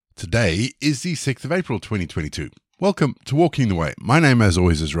Today is the 6th of April 2022. Welcome to Walking the Way. My name as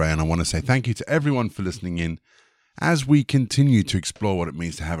always is Ray, and I want to say thank you to everyone for listening in as we continue to explore what it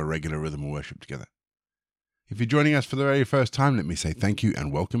means to have a regular rhythm of worship together. If you're joining us for the very first time, let me say thank you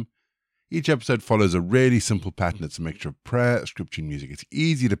and welcome. Each episode follows a really simple pattern. It's a mixture of prayer, scripture, and music. It's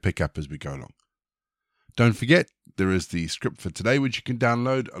easy to pick up as we go along. Don't forget, there is the script for today, which you can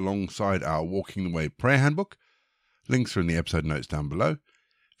download alongside our Walking the Way prayer handbook. Links are in the episode notes down below.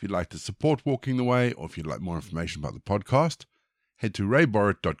 If you'd like to support Walking the Way, or if you'd like more information about the podcast, head to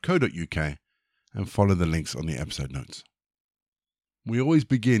rayborrett.co.uk and follow the links on the episode notes. We always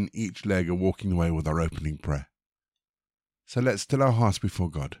begin each leg of Walking the Way with our opening prayer. So let's still our hearts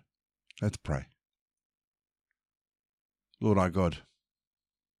before God. Let's pray. Lord our God,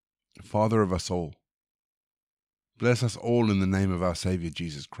 Father of us all, bless us all in the name of our Saviour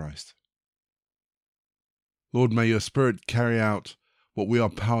Jesus Christ. Lord, may your Spirit carry out what we are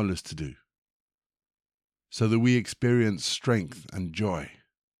powerless to do, so that we experience strength and joy,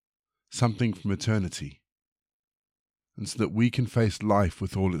 something from eternity, and so that we can face life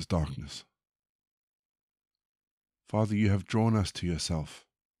with all its darkness. Father, you have drawn us to yourself,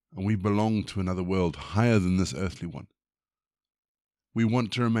 and we belong to another world higher than this earthly one. We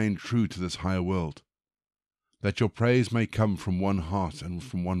want to remain true to this higher world, that your praise may come from one heart and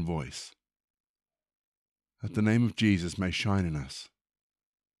from one voice, that the name of Jesus may shine in us,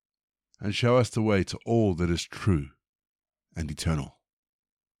 and show us the way to all that is true and eternal.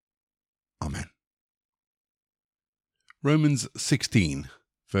 Amen. Romans 16,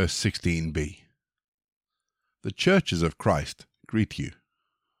 verse 16b. The churches of Christ greet you.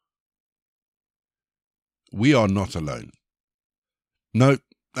 We are not alone. No,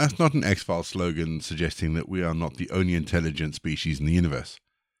 that's not an X-Files slogan suggesting that we are not the only intelligent species in the universe.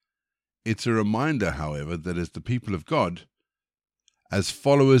 It's a reminder, however, that as the people of God, as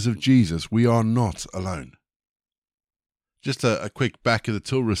followers of Jesus, we are not alone. Just a quick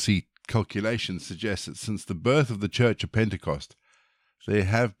back-of-the-till receipt calculation suggests that since the birth of the Church of Pentecost, there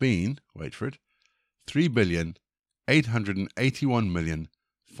have been, wait for it,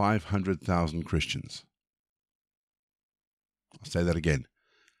 3,881,500,000 Christians. I'll say that again.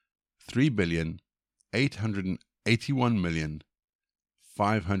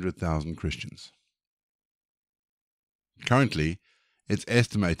 3,881,500,000 Christians. Currently, it's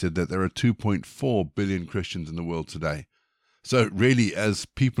estimated that there are 2.4 billion Christians in the world today. So really, as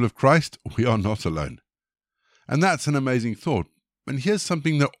people of Christ, we are not alone. And that's an amazing thought. And here's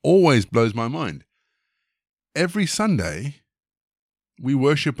something that always blows my mind. Every Sunday, we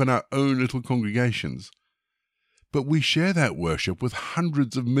worship in our own little congregations, but we share that worship with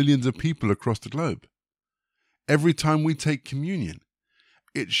hundreds of millions of people across the globe. Every time we take communion,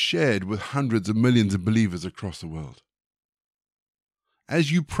 it's shared with hundreds of millions of believers across the world.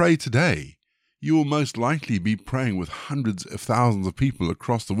 As you pray today, you will most likely be praying with hundreds of thousands of people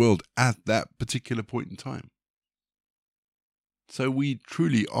across the world at that particular point in time. So we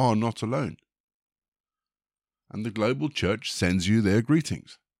truly are not alone. And the global church sends you their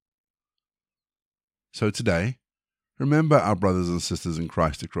greetings. So today, remember our brothers and sisters in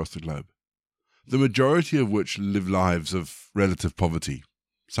Christ across the globe, the majority of which live lives of relative poverty,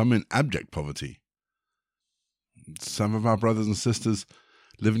 some in abject poverty. Some of our brothers and sisters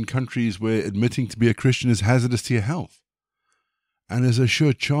live in countries where admitting to be a Christian is hazardous to your health and is a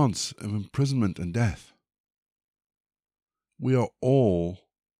sure chance of imprisonment and death. We are all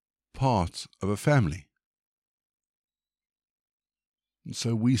part of a family. And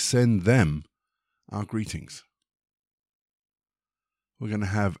so we send them our greetings. We're going to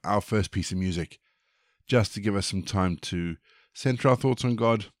have our first piece of music just to give us some time to center our thoughts on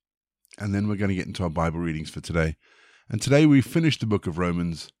God, and then we're going to get into our Bible readings for today. And today we finish the book of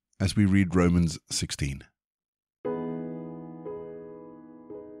Romans as we read Romans 16.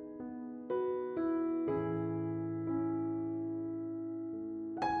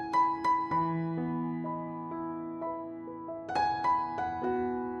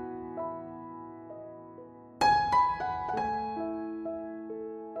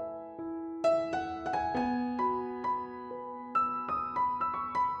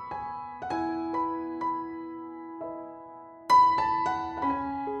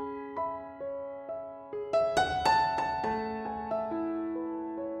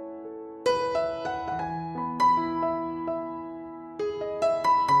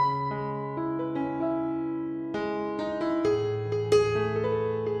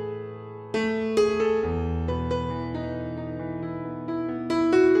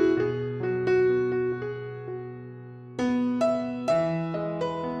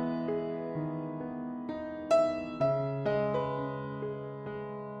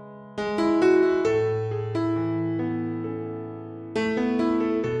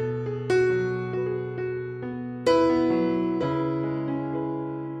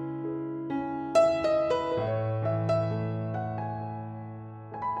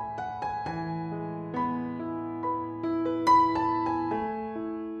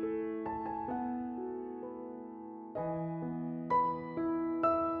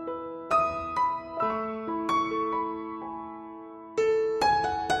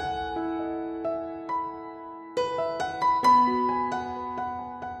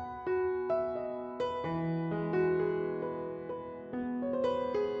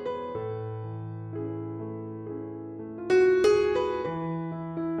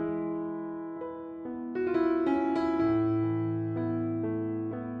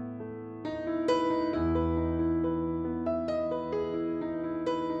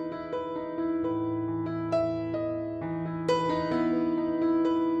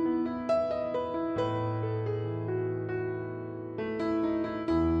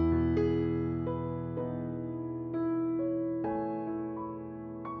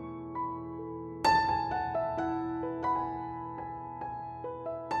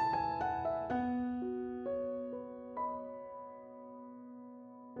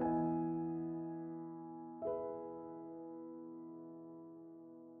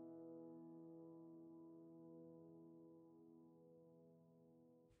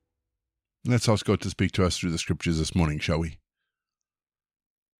 Let's ask God to speak to us through the scriptures this morning, shall we?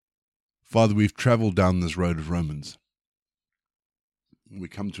 Father, we've traveled down this road of Romans. We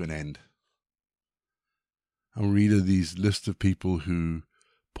come to an end. And we read these lists of people who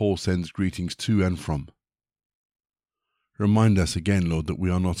Paul sends greetings to and from. Remind us again, Lord, that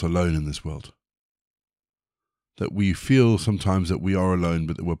we are not alone in this world. That we feel sometimes that we are alone,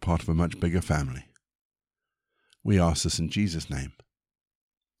 but that we're part of a much bigger family. We ask this in Jesus' name.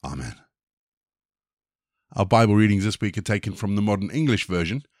 Amen. Our Bible readings this week are taken from the Modern English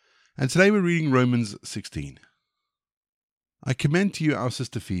Version, and today we're reading Romans 16. I commend to you our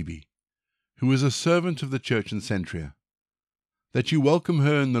sister Phoebe, who is a servant of the church in Centria, that you welcome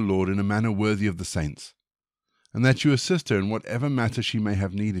her in the Lord in a manner worthy of the saints, and that you assist her in whatever matter she may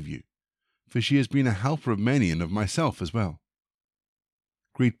have need of you, for she has been a helper of many and of myself as well.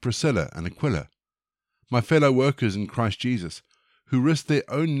 Greet Priscilla and Aquila, my fellow workers in Christ Jesus, who risked their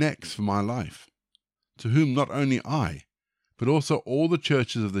own necks for my life, to whom not only I, but also all the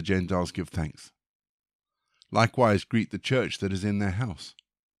churches of the Gentiles give thanks. Likewise greet the church that is in their house.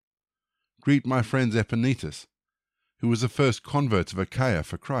 Greet my friend Epanetus, who was the first convert of Achaia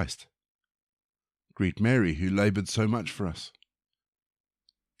for Christ. Greet Mary, who labored so much for us.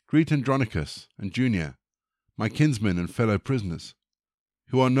 Greet Andronicus and Junia, my kinsmen and fellow prisoners,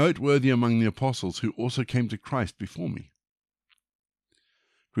 who are noteworthy among the apostles who also came to Christ before me.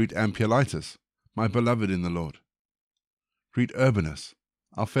 Greet Ampliatus, my beloved in the Lord. Greet Urbanus,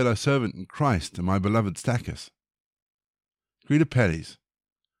 our fellow servant in Christ, and my beloved Stachys. Greet Apelles,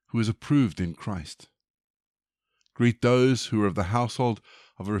 who is approved in Christ. Greet those who are of the household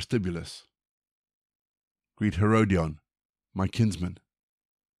of Aristobulus. Greet Herodion, my kinsman.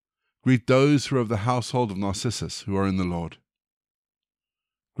 Greet those who are of the household of Narcissus, who are in the Lord.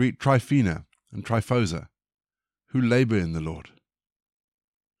 Greet Tryphena and Tryphosa, who labor in the Lord.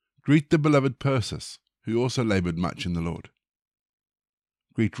 Greet the beloved Persis, who also labored much in the Lord.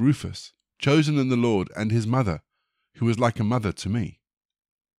 Greet Rufus, chosen in the Lord, and his mother, who was like a mother to me.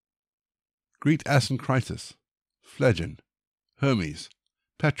 Greet Asyncritus, Phlegon, Hermes,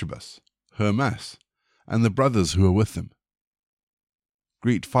 Patrobas, Hermas, and the brothers who are with them.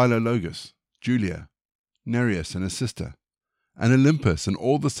 Greet Philologus, Julia, Nereus and his sister, and Olympus and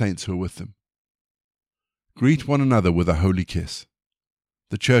all the saints who are with them. Greet one another with a holy kiss.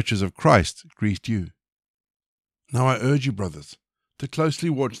 The churches of Christ greet you. Now I urge you, brothers, to closely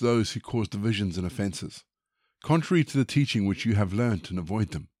watch those who cause divisions and offenses, contrary to the teaching which you have learnt, and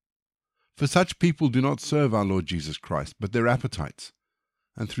avoid them. For such people do not serve our Lord Jesus Christ, but their appetites,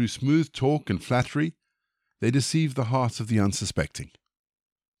 and through smooth talk and flattery they deceive the hearts of the unsuspecting.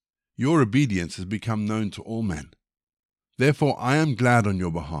 Your obedience has become known to all men. Therefore I am glad on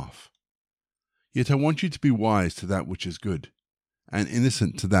your behalf. Yet I want you to be wise to that which is good, and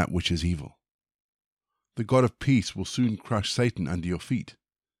innocent to that which is evil. The God of peace will soon crush Satan under your feet.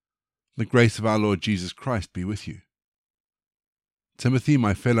 The grace of our Lord Jesus Christ be with you. Timothy,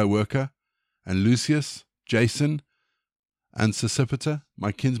 my fellow worker, and Lucius, Jason, and Sosipater,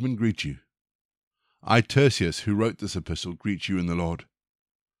 my kinsmen, greet you. I, Tertius, who wrote this epistle, greet you in the Lord.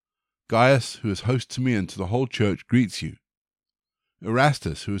 Gaius, who is host to me and to the whole church, greets you.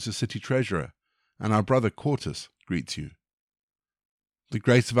 Erastus, who is the city treasurer, and our brother Quartus, greets you. The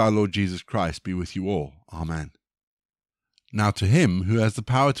grace of our Lord Jesus Christ be with you all. Amen. Now to him who has the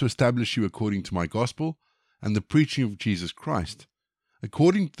power to establish you according to my gospel and the preaching of Jesus Christ,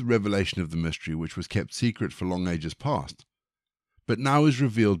 according to the revelation of the mystery which was kept secret for long ages past, but now is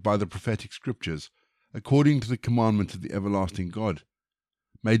revealed by the prophetic scriptures, according to the commandment of the everlasting God,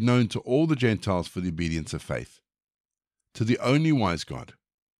 made known to all the Gentiles for the obedience of faith, to the only wise God,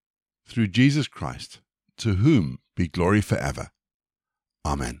 through Jesus Christ, to whom be glory forever.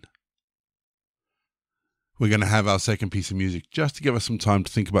 Amen. We're going to have our second piece of music just to give us some time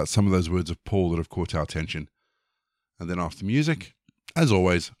to think about some of those words of Paul that have caught our attention. And then after music, as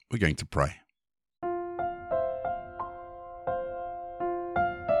always, we're going to pray.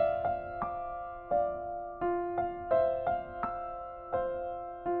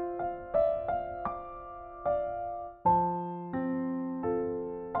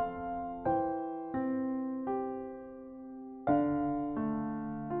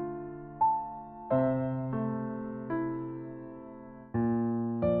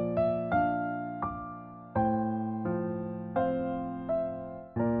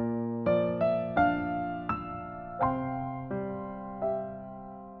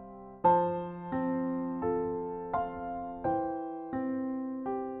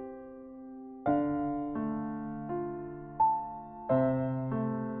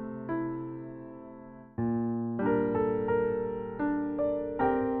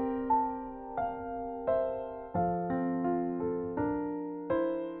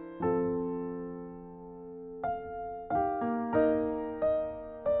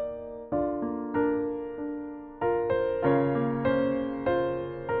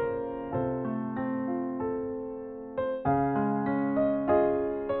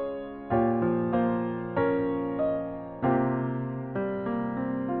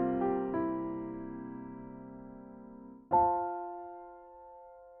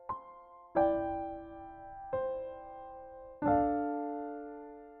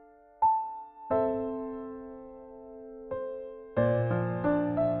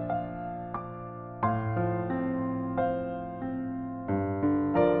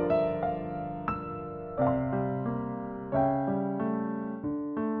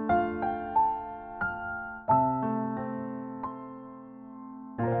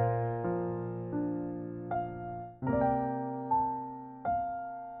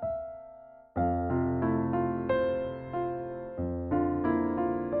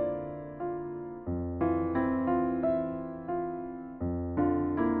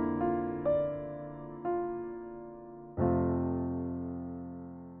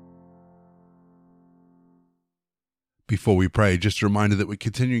 Before we pray, just a reminder that we're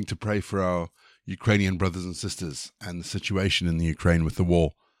continuing to pray for our Ukrainian brothers and sisters and the situation in the Ukraine with the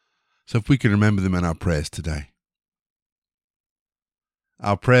war. So if we can remember them in our prayers today.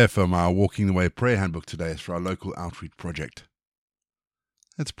 Our prayer from our Walking the Way prayer handbook today is for our local outreach project.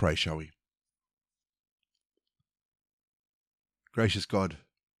 Let's pray, shall we? Gracious God,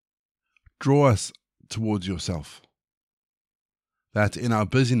 draw us towards yourself, that in our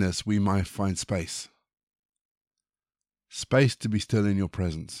busyness we might find space to be still in your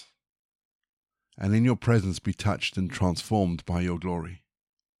presence, and in your presence be touched and transformed by your glory.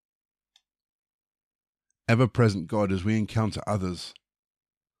 Ever-present God, as we encounter others,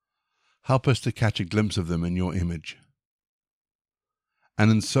 help us to catch a glimpse of them in your image,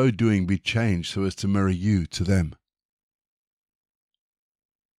 and in so doing be changed so as to mirror you to them.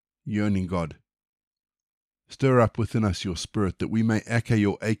 Yearning God, stir up within us your spirit that we may echo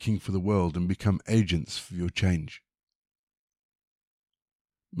your aching for the world and become agents for your change.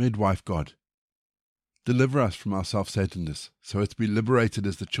 Midwife God, deliver us from our self-centeredness so as to be liberated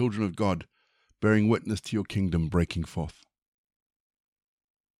as the children of God, bearing witness to your kingdom breaking forth.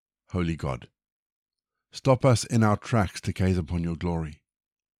 Holy God, stop us in our tracks to gaze upon your glory,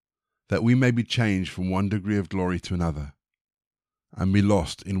 that we may be changed from one degree of glory to another, and be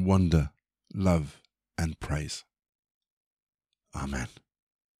lost in wonder, love, and praise. Amen.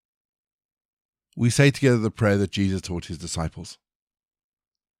 We say together the prayer that Jesus taught his disciples.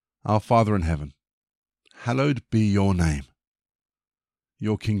 Our Father in heaven, hallowed be your name.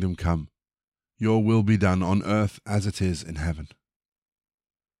 Your kingdom come, your will be done on earth as it is in heaven.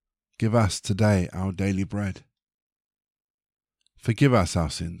 Give us today our daily bread. Forgive us our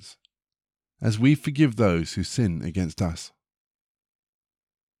sins, as we forgive those who sin against us.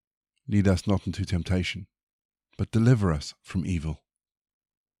 Lead us not into temptation, but deliver us from evil.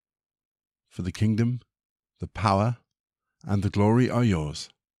 For the kingdom, the power, and the glory are yours,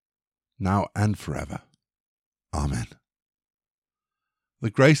 now and forever. Amen. The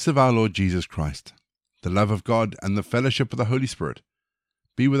grace of our Lord Jesus Christ, the love of God, and the fellowship of the Holy Spirit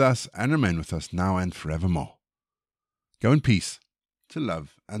be with us and remain with us now and forevermore. Go in peace to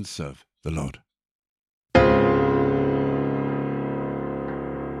love and serve the Lord.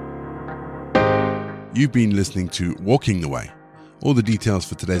 You've been listening to Walking the Way. All the details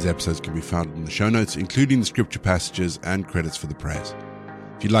for today's episodes can be found in the show notes, including the scripture passages and credits for the prayers.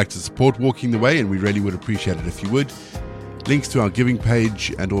 If you'd like to support Walking the Way, and we really would appreciate it if you would, links to our giving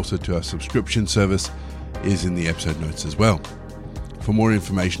page and also to our subscription service is in the episode notes as well. For more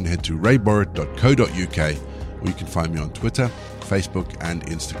information, head to rayborrett.co.uk, or you can find me on Twitter, Facebook, and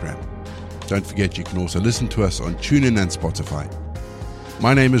Instagram. Don't forget you can also listen to us on TuneIn and Spotify.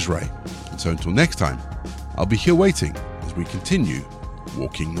 My name is Ray. So until next time, I'll be here waiting as we continue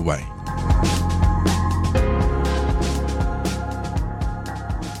walking the way.